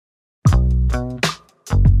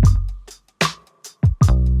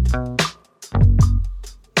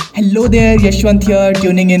Hello there, Yashwant here,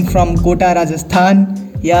 tuning in from Kota, Rajasthan.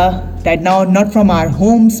 Yeah, right now not from our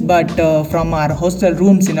homes, but from our hostel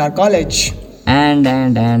rooms in our college. And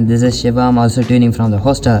this is Shiva. I'm also tuning from the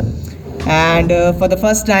hostel. And for the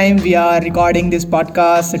first time, we are recording this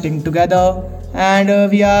podcast sitting together, and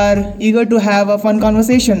we are eager to have a fun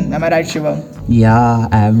conversation. Am I right, Shiva? Yeah,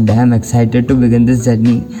 I'm damn excited to begin this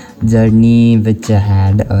journey which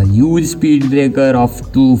had a huge speed breaker of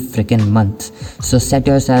 2 freaking months. So set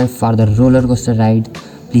yourself for the roller coaster ride.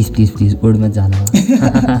 Please, उड़ मत जाना.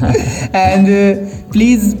 And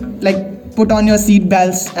please, put on your seat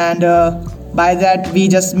belts, and by that we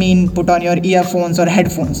just mean put on your earphones or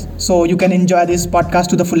headphones so you can enjoy this podcast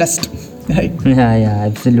to the fullest. Right? Yeah,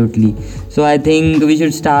 absolutely. So I think we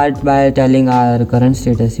should start by telling our current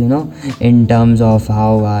status, in terms of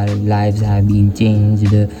how our lives have been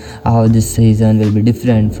changed, how this season will be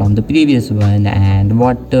different from the previous one, and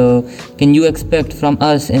what can you expect from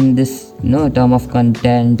us in this, term of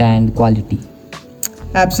content and quality.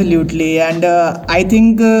 Absolutely, and I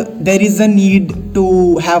think there is a need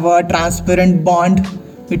to have a transparent bond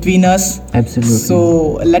between us. Absolutely. So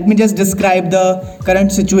let me just describe the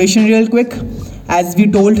current situation real quick. As we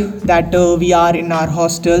told that we are in our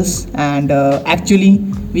hostels, and actually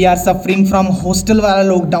we are suffering from hostel wala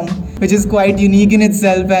lockdown, which is quite unique in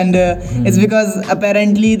itself, and it's because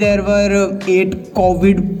apparently there were 8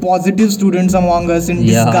 COVID positive students among us in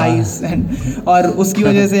disguise, and और उसकी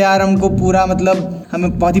वजह से यार हमको पूरा मतलब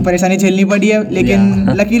हमें बहुत ही परेशानी झेलनी पड़ी है,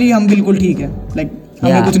 लेकिन luckily हम बिल्कुल ठीक है,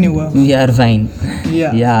 हमें कुछ नहीं हुआ. We are fine.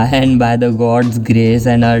 Yeah, and by the God's grace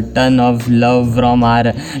and a ton of love from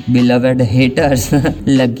our beloved haters,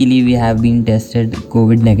 luckily we have been tested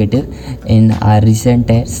COVID negative in our recent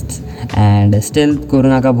tests, and still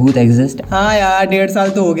corona का भूत exist. हाँ यार 1.5 साल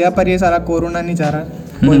तो हो गया, पर ये सारा कोरोना नहीं जा रहा.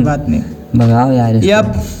 कोई बात नहीं. भगाओ यार इसको.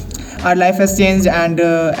 Yep, our life has changed, and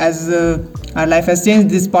as our life has changed,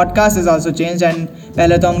 this podcast is also changed. And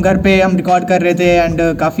पहले तो हम घर पे हम रिकॉर्ड कर रहे थे, एंड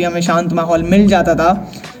काफ़ी हमें शांत माहौल मिल जाता था,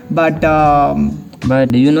 but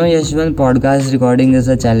Yashwant podcast recording is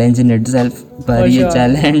a challenge in itself. पर ये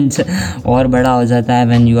चैलेंज और बड़ा हो जाता है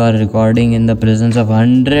when you are recording in the presence of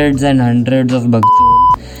hundreds and hundreds of बकचोद.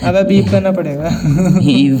 अब बीप करना पड़ेगा.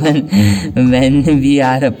 Even when we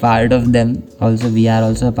are a part of them, we are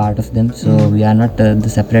also a part of them, so we are not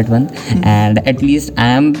the separate one, and at least I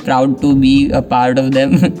am proud to be a part of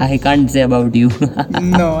them. I can't say about you.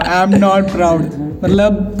 No, I am not proud.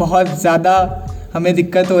 मतलब बहुत ज़्यादा हमें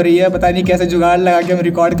दिक्कत हो रही है, पता नहीं कैसे जुगाड़ लगा के हम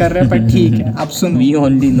रिकॉर्ड कर रहे हैं, पर ठीक है, आप सुनो. We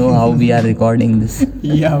only know how we are recording this.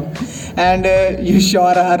 Yeah, and you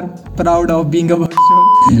sure are proud of being a bugshot.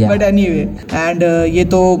 Yeah. But anyway, and ये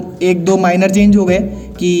तो 1-2 माइनर चेंज हो गए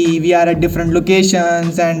कि we are at different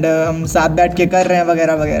locations, and हम साथ बैठ के कर रहे हैं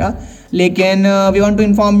वगैरह वगैरह. लेकिन we want to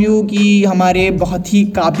inform you कि हमारे बहुत ही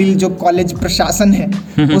काबिल जो कॉलेज प्रशासन है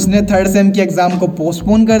उसने 3rd सेम की एग्ज़ाम को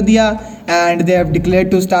पोस्टपोन कर दिया, and they have declared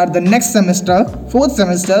to start the next semester 4th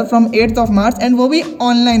semester from 8th of March, and वो भी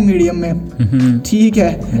ऑनलाइन मीडियम में. ठीक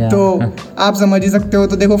है, तो आप समझ ही सकते हो.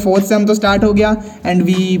 तो देखो 4th सेम तो स्टार्ट हो गया, and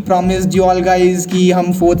we promised you all guys कि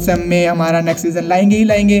हम 4th सेम में हमारा नेक्स्ट सीजन लाएंगे ही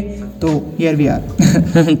लाएंगे. तो हियर वी आर.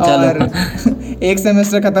 और एक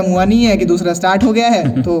सेमेस्टर खत्म हुआ नहीं है कि दूसरा स्टार्ट हो गया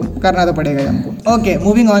है, तो करना तो पड़ेगा हमको. Okay,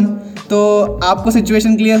 moving on. तो आपको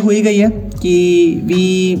सिचुएशन क्लियर हो ही गई है कि we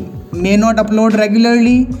may not upload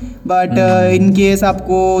regularly, but in case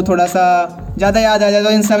आपको थोड़ा सा ज़्यादा याद आ जाए तो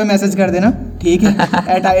इंस्टा पे मैसेज कर देना, ठीक है.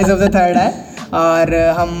 Eight eyes of the third है. और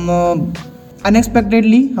हम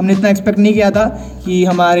अनएक्सपेक्टेडली हमने इतना एक्सपेक्ट नहीं किया था कि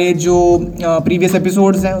हमारे जो प्रीवियस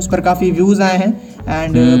एपिसोड्स हैं उस पर काफ़ी व्यूज़ आए हैं,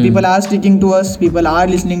 and people are sticking to us, people are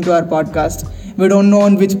listening to our podcast. We don't know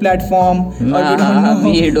on which platform, or we don't know.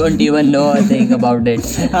 We don't even know a thing about it.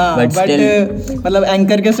 but still, मतलब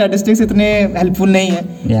anchor के statistics इतने helpful नहीं है.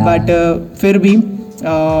 But फिर भी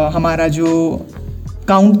हमारा जो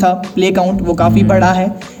count था, प्ले काउंट, वो काफ़ी बड़ा है,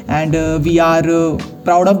 and we are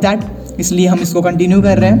proud of that. इसलिए हम इसको कंटिन्यू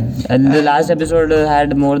कर रहे हैं. And the last episode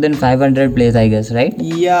had more than 500 plays, I guess, right?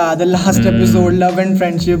 Yeah, the last episode, love and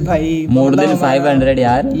friendship, भाई. More than 500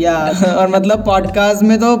 यार. Yeah, और मतलब पॉडकास्ट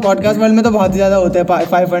वर्ल्ड में तो बहुत ही ज़्यादा होते हैं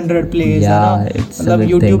 500 प्लेज, है ना. मतलब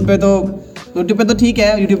यूट्यूब पे तो ठीक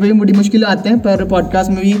है, यूट्यूब पे भी बड़ी मुश्किल आते हैं, पर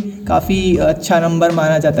पॉडकास्ट में भी काफ़ी अच्छा नंबर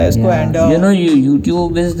माना जाता है इसको. And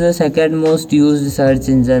YouTube is the second most used search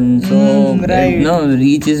engine, so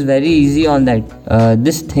reach is very easy on that.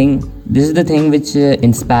 This is the thing which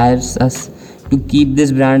inspires us to keep this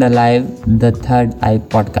brand alive, the Third Eye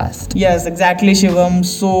Podcast. Yes, exactly, Shivam.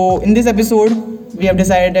 So in this episode we have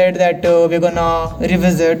decided that we're gonna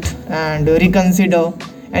revisit and reconsider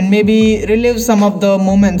and maybe relive some of the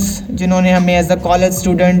moments जिन्होंने हमें as a college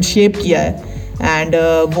student shape किया है. And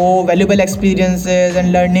वो valuable experiences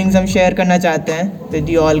and learnings हम share करना चाहते हैं with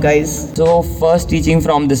you all guys. So first teaching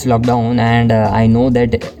from this lockdown, and I know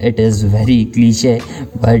that it is very cliche,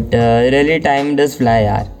 but really time does fly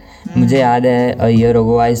यार. मुझे याद है a year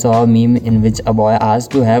ago I saw a meme in which a boy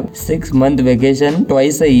asked to have 6-month vacation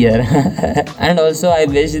twice a year. And also I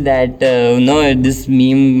wish that no, this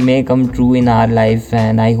meme may come true in our life,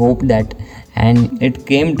 and I hope that, and it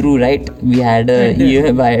came true, right? We had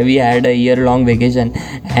a year long vacation,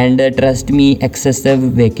 and trust me, excessive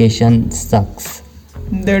vacation sucks.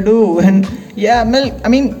 They do. And yeah, well,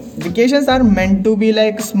 I mean, vacations are meant to be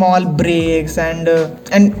like small breaks, and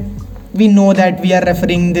we know that we are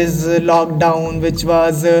referring this lockdown, which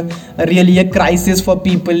was really a crisis for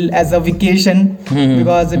people, as a vacation,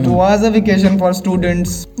 because it was a vacation for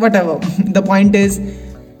students. Whatever. The point is,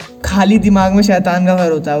 खाली दिमाग में शैतान का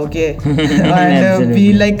घर होता है. Okay. And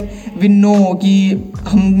we know कि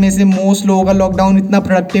हम में से मोस्ट लोगों का लॉकडाउन इतना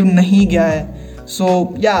प्रोडक्टिव नहीं गया है. So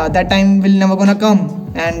yeah, that time will never gonna come,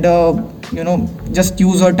 and just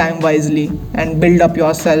use your time wisely and build up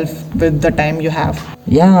yourself with the time you have.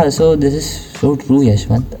 Yeah, so this is so true,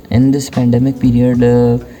 Yashwant. In this pandemic period,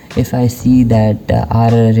 if I see that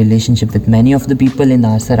our relationship with many of the people in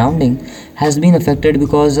our surrounding has been affected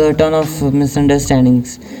because a ton of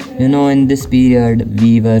misunderstandings. In this period,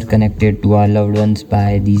 we were connected to our loved ones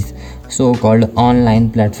by these so-called online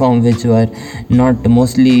platforms, which were not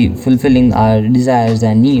mostly fulfilling our desires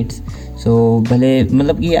and needs. सो भले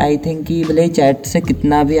मतलब कि I think कि भले chat से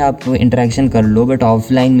कितना भी आप interaction कर लो, बट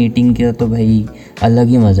ऑफलाइन मीटिंग का तो भाई अलग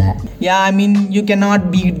ही मज़ा है. या I mean you can not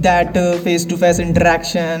beat that face to face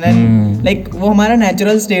interaction, and like वो हमारा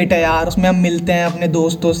नेचुरल स्टेट है यार. उसमें हम मिलते हैं अपने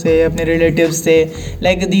दोस्तों से, अपने रिलेटिव्स से.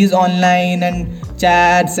 Like these online and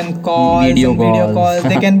chats and calls video calls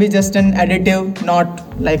they can be just an additive, not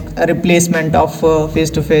like a replacement of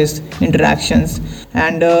face to face interactions.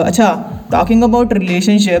 And अच्छा, talking about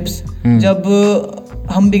relationships, जब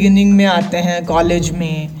हम बिगिनिंग में आते हैं कॉलेज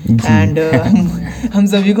में, and हम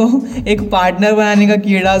सभी को एक पार्टनर बनाने का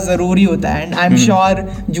कीड़ा ज़रूरी होता है. And I am sure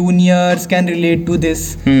juniors can relate to this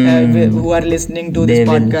who are listening to this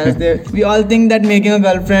podcast. We all think that making a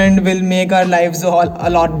girlfriend will make our lives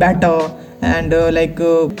a lot better. And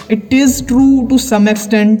it is true to some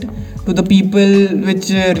extent to the people which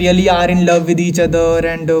really are in love with each other,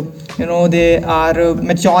 and they are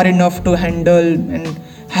mature enough to handle and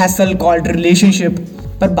hassle called relationship.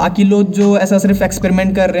 पर बाकी लोग जो ऐसा सिर्फ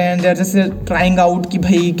experiment कर रहे हैं, they are just trying out कि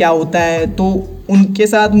भाई क्या होता है, तो उनके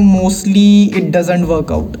साथ mostly it doesn't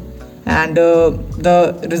work out, and the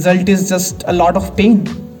result is just a lot of pain.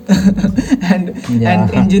 And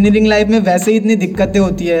engineering life में वैसे ही इतनी दिक्कतें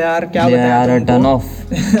होती है यार, क्या बताएं तुमको.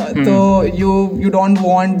 तो you don't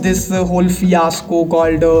want this whole fiasco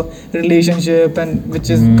called relationship, and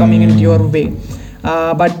which is coming into your way.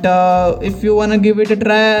 But if you want to give it a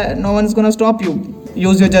try, no one is gonna stop you.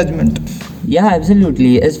 Use your judgement. Yeah, absolutely.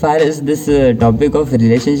 As far as this topic of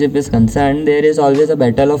relationship is concerned, there is always a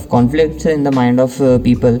battle of conflicts in the mind of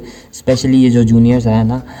people, especially ये जो juniors हैं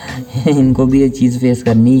ना, इनको भी ये चीज़ face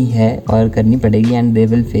करनी है और करनी पड़ेगी, and they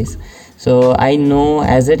will face. So I know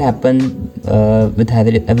as it happened with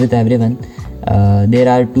everyone,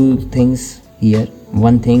 there are two things here.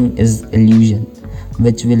 One thing is illusion,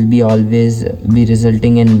 which will be always be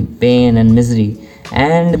resulting in pain and misery.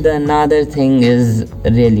 And the another thing is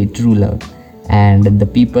really true love, and the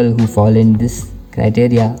people who fall in this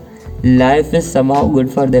criteria, life is somehow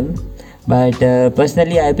good for them. But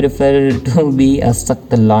personally I prefer to be a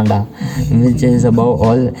sakt landa, which is above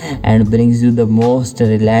all and brings you the most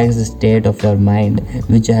relaxed state of your mind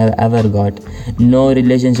which I have ever got. No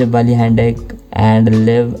relationship wali headache, and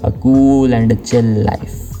live a cool and a chill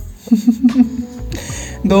life.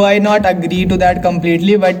 Though I not agree to that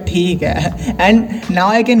completely, but ठीक है. And now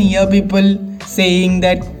I can hear people saying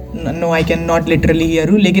that, no, I can not literally hear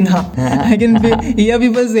you, लेकिन हाँ, I can hear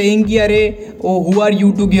people saying कि अरे who are you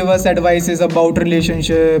to give us advices about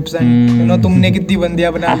relationships, and तुमने कितनी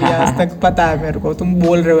बंदियाँ बना लिया आज तक, पता है मेरे को, तुम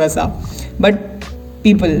बोल रहे हो ऐसा. But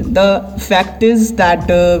people, the fact is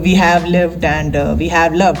that we have lived and we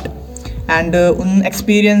have loved, and उन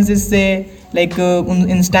experiences से उन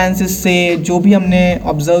इंस्टेंसेस से जो भी हमने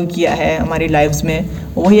ऑब्ज़र्व किया है हमारी लाइफ्स में,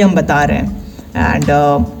 वही हम बता रहे हैं. एंड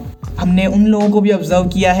हमने उन लोगों को भी ऑब्ज़र्व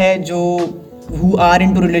किया है जो who are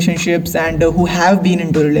into relationships and who have been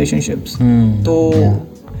into relationships. तो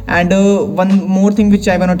and one more thing which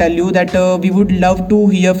I want to tell you, that we would love to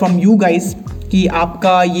hear from you guys कि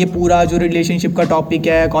आपका ये पूरा जो रिलेशनशिप का टॉपिक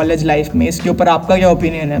है college life में, इसके ऊपर आपका क्या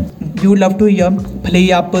ओपिनियन है. We would love to hear, भले ही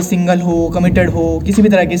आप सिंगल हो, कमिटेड हो, किसी भी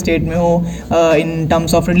तरह की स्टेट में हो, इन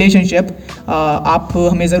टर्म्स ऑफ रिलेशनशिप, आप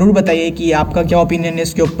हमें ज़रूर बताइए कि आपका क्या ओपिनियन है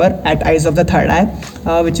इसके ऊपर at eyes of the third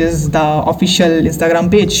eye, which is the official Instagram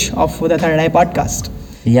page of the third eye podcast.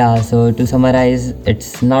 Yeah, so to summarize, it's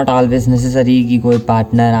not always necessary कि कोई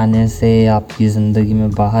पार्टनर आने से आपकी ज़िंदगी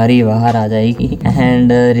में बाहर ही बाहर आ जाएगी.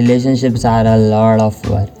 And relationships are a lot of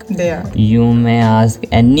work. They are. You may ask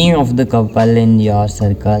any of the couple in your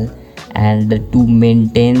circle, and to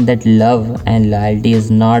maintain that love and loyalty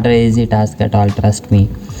is not an easy task at all, trust me.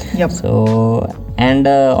 Yep. So, and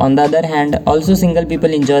on the other hand, also single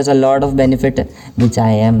people enjoys a lot of benefit, which I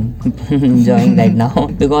am enjoying right now,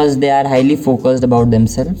 because they are highly focused about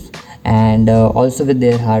themselves, and also with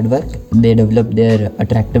their hard work they develop their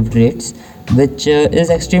attractive traits, which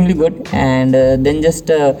is extremely good. And then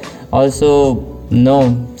just also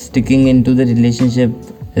sticking into the relationship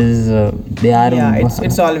is they are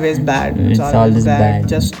it's always bad. It's always bad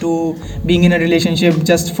just to being in a relationship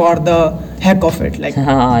just for the heck of it, like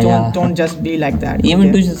don't just be like that. Even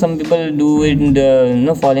okay? to some people do it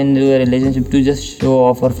and fall into a relationship to just show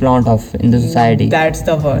off or flaunt off in the society. That's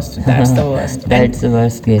the worst. That's the worst. That's the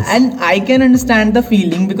worst case. And I can understand the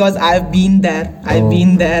feeling because I've been there. I've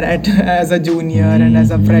been there as a junior and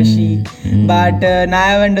as a freshie. But now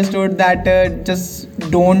I've understood that just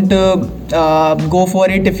don't go for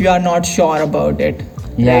it if you are not sure about it.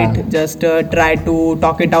 Yeah. Right? Just try to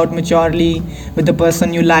talk it out maturely with the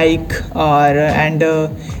person you like, and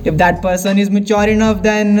if that person is mature enough,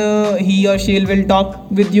 then he or she will talk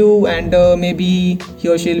with you, and maybe he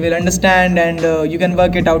or she will understand, and you can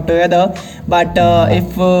work it out together. But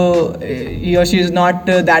if he or she is not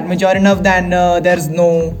that mature enough, then there's no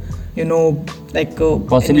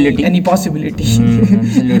possibility. Any possibility.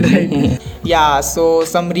 Absolutely. Right. Yeah, so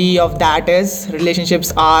summary of that is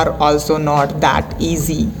relationships are also not that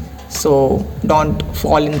easy, so don't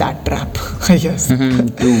fall in that trap. Yes.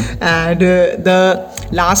 True. And the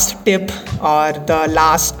last tip or the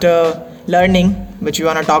last learning which we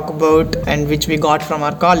want to talk about and which we got from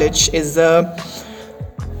our college is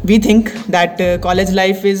we think that college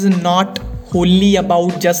life is not wholly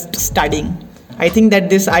about just studying. I think that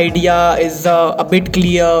this idea is a bit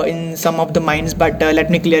clear in some of the minds, but let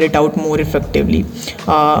me clear it out more effectively.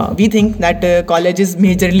 We think that college is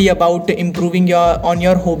majorly about improving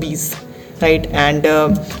your hobbies, right, and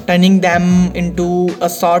turning them into a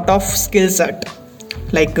sort of skill set.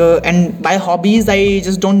 Like and by hobbies I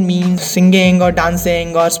just don't mean singing or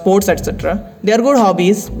dancing or sports, etc. They are good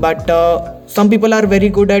hobbies, but some people are very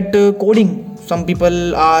good at coding. Some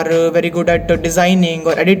people are very good at designing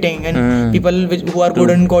or editing, and people who are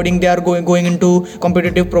good in coding, they are going into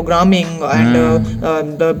competitive programming,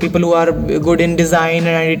 and the people who are good in design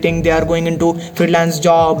and editing, they are going into freelance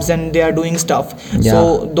jobs and they are doing stuff. Yeah.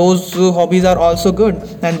 So those hobbies are also good,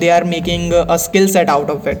 and they are making a skill set out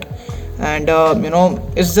of it. And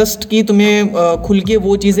it's just कि तुम्हें खुल के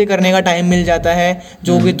वो चीज़ें करने का time मिल जाता है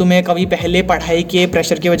जो कि तुम्हें कभी पहले पढ़ाई के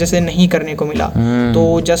प्रेशर की वजह से नहीं करने को मिला.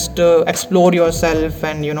 तो just explore yourself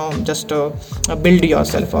and just build your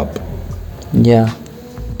self up. Yeah.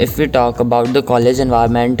 If we talk about the college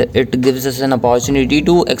environment, it gives us an opportunity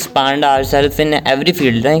to expand ourselves in every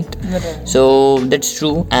field, right? So that's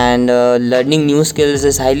true, and learning new skills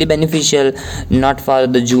is highly beneficial, not for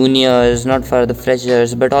the juniors, not for the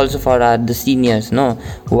freshers, but also for the seniors,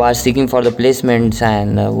 who are seeking for the placements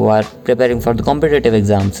and who are preparing for the competitive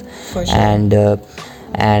exams. For sure.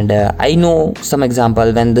 And I know some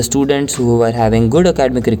example when the students who were having good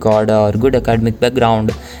academic record or good academic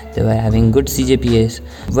background, they were having good CGPAs,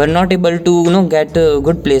 were not able to get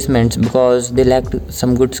good placements because they lacked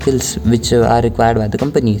some good skills which are required by the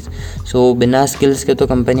companies. So बिना skills के तो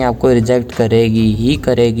company आपको reject करेगी ही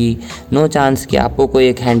करेगी. No chance कि आपको कोई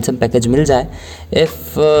एक handsome package मिल जाए if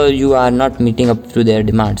you are not meeting up to their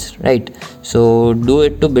demands, right? So do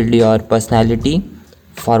it to build your personality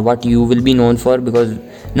for what you will be known for, because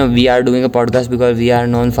we are doing a podcast because we are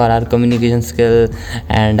known for our communication skill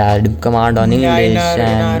and our command on English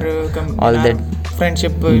and all that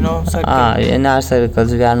friendship circle. In our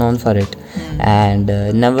circles we are known for it. And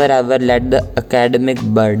never ever let the academic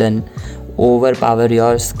burden overpower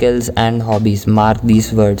your skills and hobbies. Mark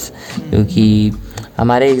these words. क्योंकि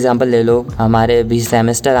हमारे example ले लो, हमारे भी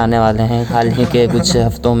semester आने वाले हैं हाल ही के कुछ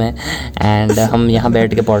हफ्तों में, एंड हम यहाँ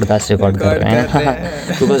बैठ के पॉडकास्ट रिकॉर्ड कर रहे हैं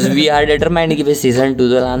बिकॉज वी आर डिटरमाइंड कि भाई सीज़न 2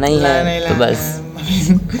 तो लाना ही है. तो बस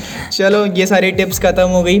चलो ये सारी टिप्स ख़त्म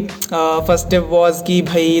हो गई. फर्स्ट टिप वाज कि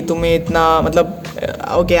भाई तुम्हें इतना मतलब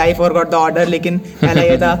okay I forgot the order, लेकिन पहला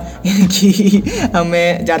ये था कि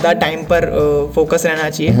हमें ज़्यादा टाइम पर फोकस रहना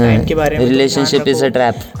चाहिए. टाइम के बारे में रिलेशनशिप इज अ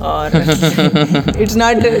ट्रैप. और it's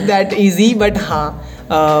not that easy, but हाँ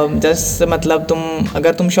जस्ट मतलब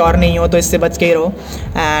अगर तुम श्योर नहीं हो तो इससे बच के ही रहो.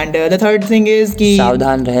 And the third thing is कि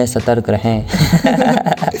सावधान रहे, सतर्क रहें.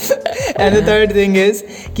 And the third thing is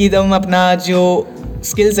कि तुम अपना जो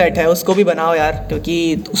स्किल सेट है उसको भी बनाओ यार,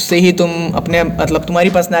 क्योंकि उससे ही तुम अपने मतलब तुम्हारी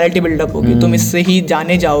पर्सनालिटी बिल्डअप होगी. तुम इससे ही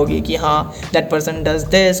जाने जाओगे कि हाँ दैट पर्सन डज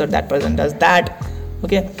दिस और that person does that.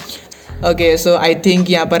 Okay so I think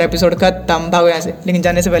यहाँ पर एपिसोड खत्म. भागो यहाँ से. लेकिन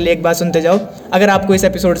जाने से पहले एक बात सुनते जाओ. अगर आपको इस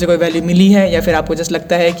एपिसोड से कोई वैल्यू मिली है या फिर आपको जस्ट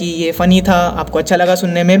लगता है कि ये फ़नी था, आपको अच्छा लगा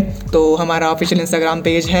सुनने में, तो हमारा ऑफिशियल इंस्टाग्राम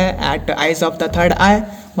पेज है @eyesofthethird-eye.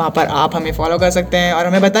 वहाँ पर आप हमें फॉलो कर सकते हैं और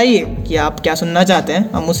हमें बताइए कि आप क्या सुनना चाहते हैं.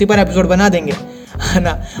 हम उसी पर एपिसोड बना देंगे, है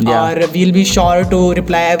ना. और we'll be sure to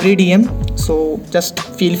reply every DM. So just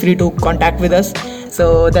feel free to contact with us. So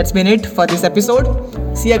that's been it for this episode.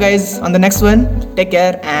 See you guys on the next one. Take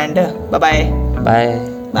care and bye bye. Bye.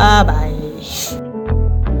 Bye bye.